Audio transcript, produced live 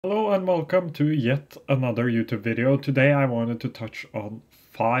Hello and welcome to yet another YouTube video. Today I wanted to touch on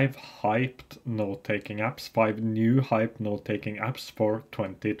 5 hyped note-taking apps, 5 new hyped note-taking apps for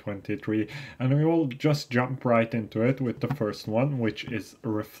 2023. And we will just jump right into it with the first one, which is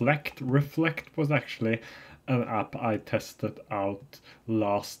Reflect. Reflect was actually an app I tested out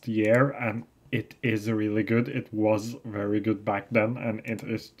last year and it is really good. It was very good back then and it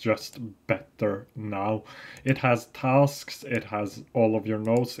is just better now. It has tasks, it has all of your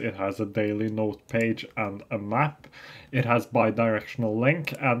notes, it has a daily note page and a map. It has bi-directional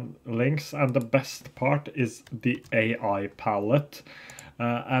links and the best part is the AI palette.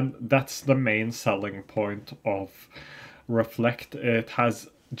 And that's the main selling point of Reflect. It has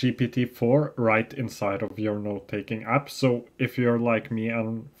GPT-4 right inside of your note-taking app. So if you're like me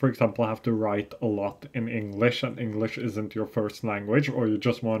and, for example, have to write a lot in English and English isn't your first language, or you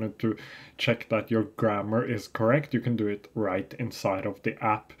just wanted to check that your grammar is correct, you can do it right inside of the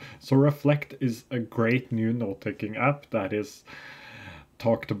app. So Reflect is a great new note-taking app that is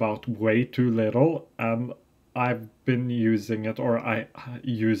talked about way too little, and I've been using it, or I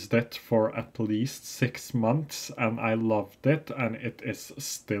used it for at least 6 months and I loved it, and it is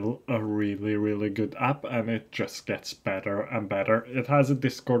still a really, really good app and it just gets better and better. It has a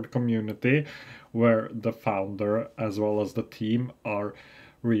Discord community where the founder as well as the team are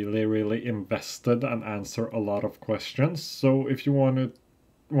really, really invested and answer a lot of questions. So if you want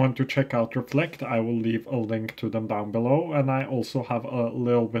to check out Reflect, I will leave a link to them down below, and I also have a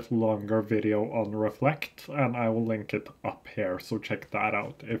little bit longer video on Reflect and I will link it up here, so check that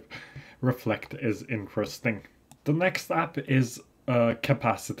out if Reflect is interesting. The next app is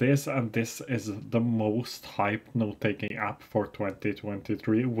Capacities, and this is the most hyped note-taking app for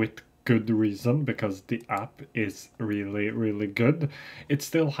 2023 with good reason, because the app is really, really good. It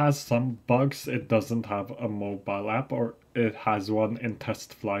still has some bugs. It doesn't have a mobile app, or it has one in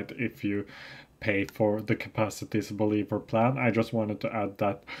test flight if you pay for the Capacities Believer plan. I just wanted to add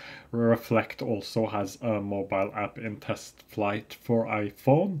that Reflect also has a mobile app in test flight for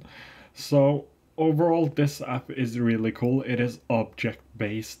iPhone. So overall, this app is really cool. It is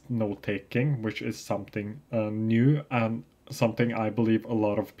object-based note-taking, which is something new and something I believe a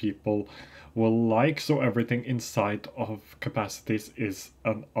lot of people will like. So everything inside of Capacities is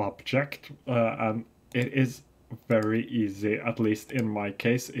an object, and it is very easy, at least in my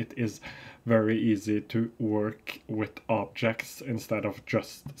case, it is very easy to work with objects instead of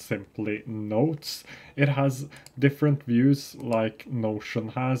just simply notes. It has different views like Notion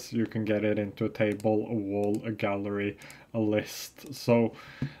has. You can get it into a table, a wall, a gallery, a list. So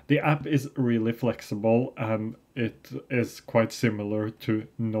the app is really flexible and it is quite similar to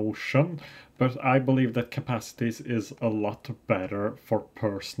Notion, but I believe that Capacities is a lot better for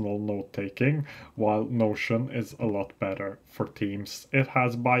personal note-taking, while Notion is a lot better for teams. It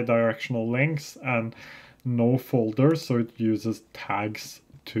has bi-directional links and no folders, so it uses tags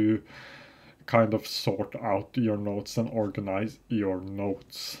to kind of sort out your notes and organize your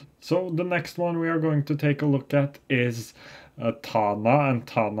notes. So the next one we are going to take a look at is Tana, and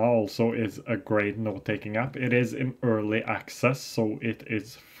Tana also is a great note-taking app. It is in early access, so it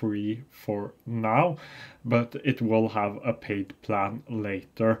is free for now, but it will have a paid plan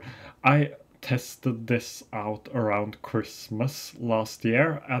later. I tested this out around Christmas last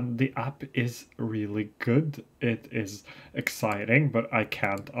year and the app is really good. It is exciting, but I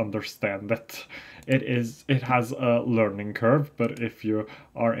can't understand it. It has a learning curve, but if you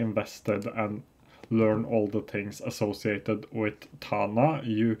are invested and learn all the things associated with Tana,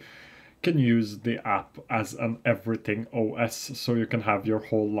 you can use the app as an everything OS, so you can have your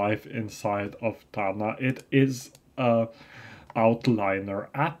whole life inside of Tana. It is a outliner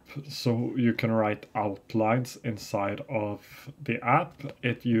app, so you can write outlines inside of the app.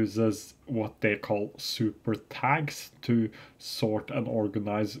 It uses what they call super tags to sort and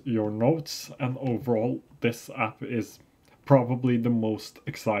organize your notes, and overall this app is probably the most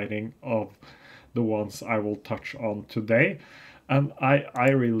exciting of the ones I will touch on today. And I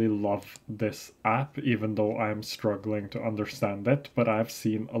really love this app, even though I'm struggling to understand it, but I've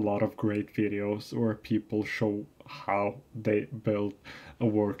seen a lot of great videos where people show how they build a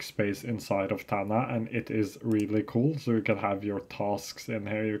workspace inside of Tana, and it is really cool. So you can have your tasks in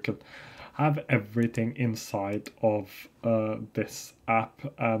here, you can have everything inside of this app,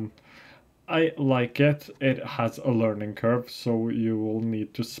 and I like it. It has a learning curve, so you will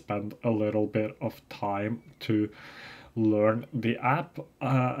need to spend a little bit of time to learn the app,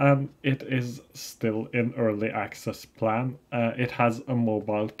 and it is still in early access plan. It has a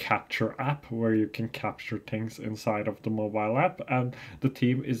mobile capture app where you can capture things inside of the mobile app, and the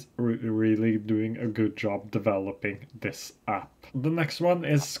team is really doing a good job developing this app. The next one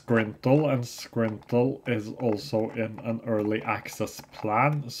is Scrintal, and Scrintal is also in an early access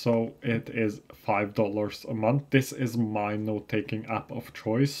plan, so it is $5 a month. This is my note-taking app of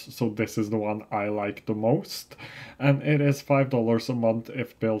choice, so this is the one I like the most, and it is $5 a month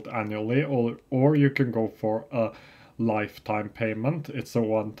if billed annually, or you can go for a lifetime payment. It's a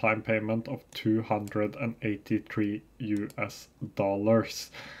one-time payment of 283 US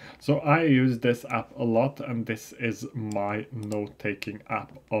dollars. So I use this app a lot, and this is my note-taking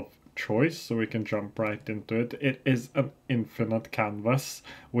app of choice, so we can jump right into it. It is an infinite canvas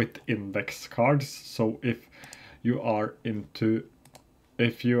with index cards, so if you are into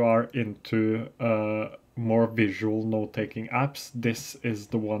more visual note-taking apps, this is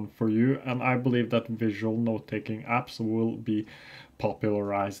the one for you. And I believe that visual note-taking apps will be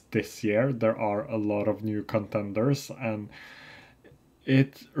popularized this year. There are a lot of new contenders, and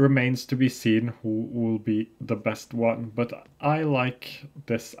it remains to be seen who will be the best one, but I like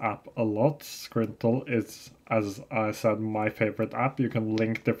this app a lot. Scrintal is, as I said, my favorite app. You can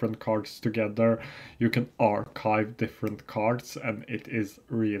link different cards together, you can archive different cards, and it is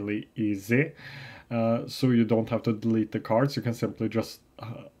really easy. So you don't have to delete the cards, you can simply just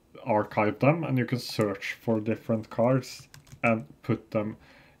archive them, and you can search for different cards and put them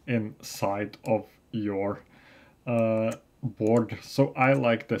inside of your board. So I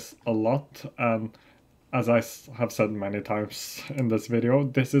like this a lot, and as I have said many times in this video,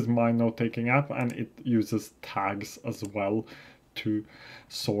 this is my note-taking app, and it uses tags as well to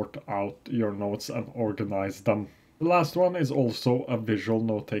sort out your notes and organize them. The last one is also a visual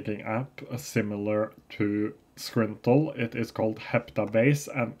note-taking app, similar to Scrintal. It is called Heptabase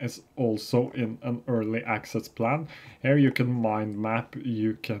and is also in an early access plan. Here you can mind map,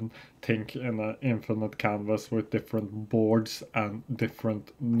 you can think in an infinite canvas with different boards and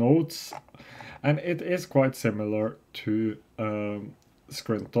different notes, and it is quite similar to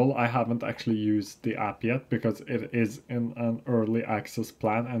Scrintal. I haven't actually used the app yet because it is in an early access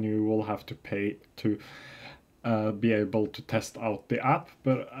plan, and you will have to pay to be able to test out the app,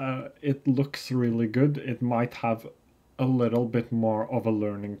 but it looks really good. It might have a little bit more of a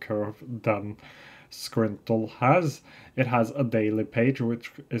learning curve than Scrintal has. It has a daily page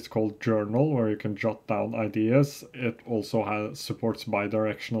which is called Journal, where you can jot down ideas. It also supports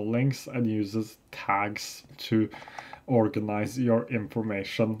bi-directional links and uses tags to organize your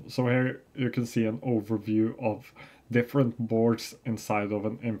information. So here you can see an overview of different boards inside of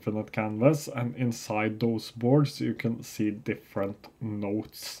an infinite canvas, and inside those boards you can see different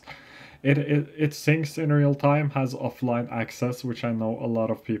notes. It syncs in real time, has offline access, which I know a lot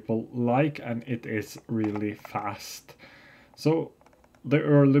of people like, and it is really fast. So the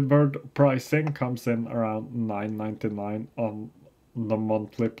early bird pricing comes in around $9.99 on the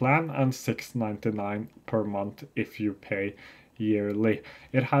monthly plan and $6.99 per month if you pay yearly.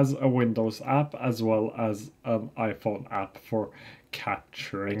 It has a Windows app as well as an iPhone app for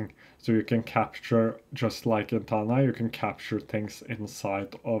capturing. So you can capture, just like in Tana, you can capture things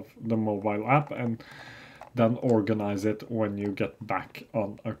inside of the mobile app and then organize it when you get back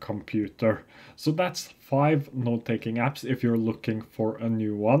on a computer. So that's 5 note-taking apps if you're looking for a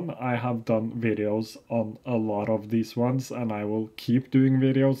new one. I have done videos on a lot of these ones, and I will keep doing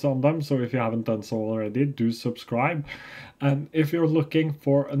videos on them. So if you haven't done so already, do subscribe. And if you're looking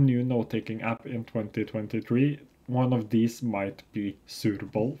for a new note-taking app in 2023, one of these might be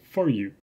suitable for you.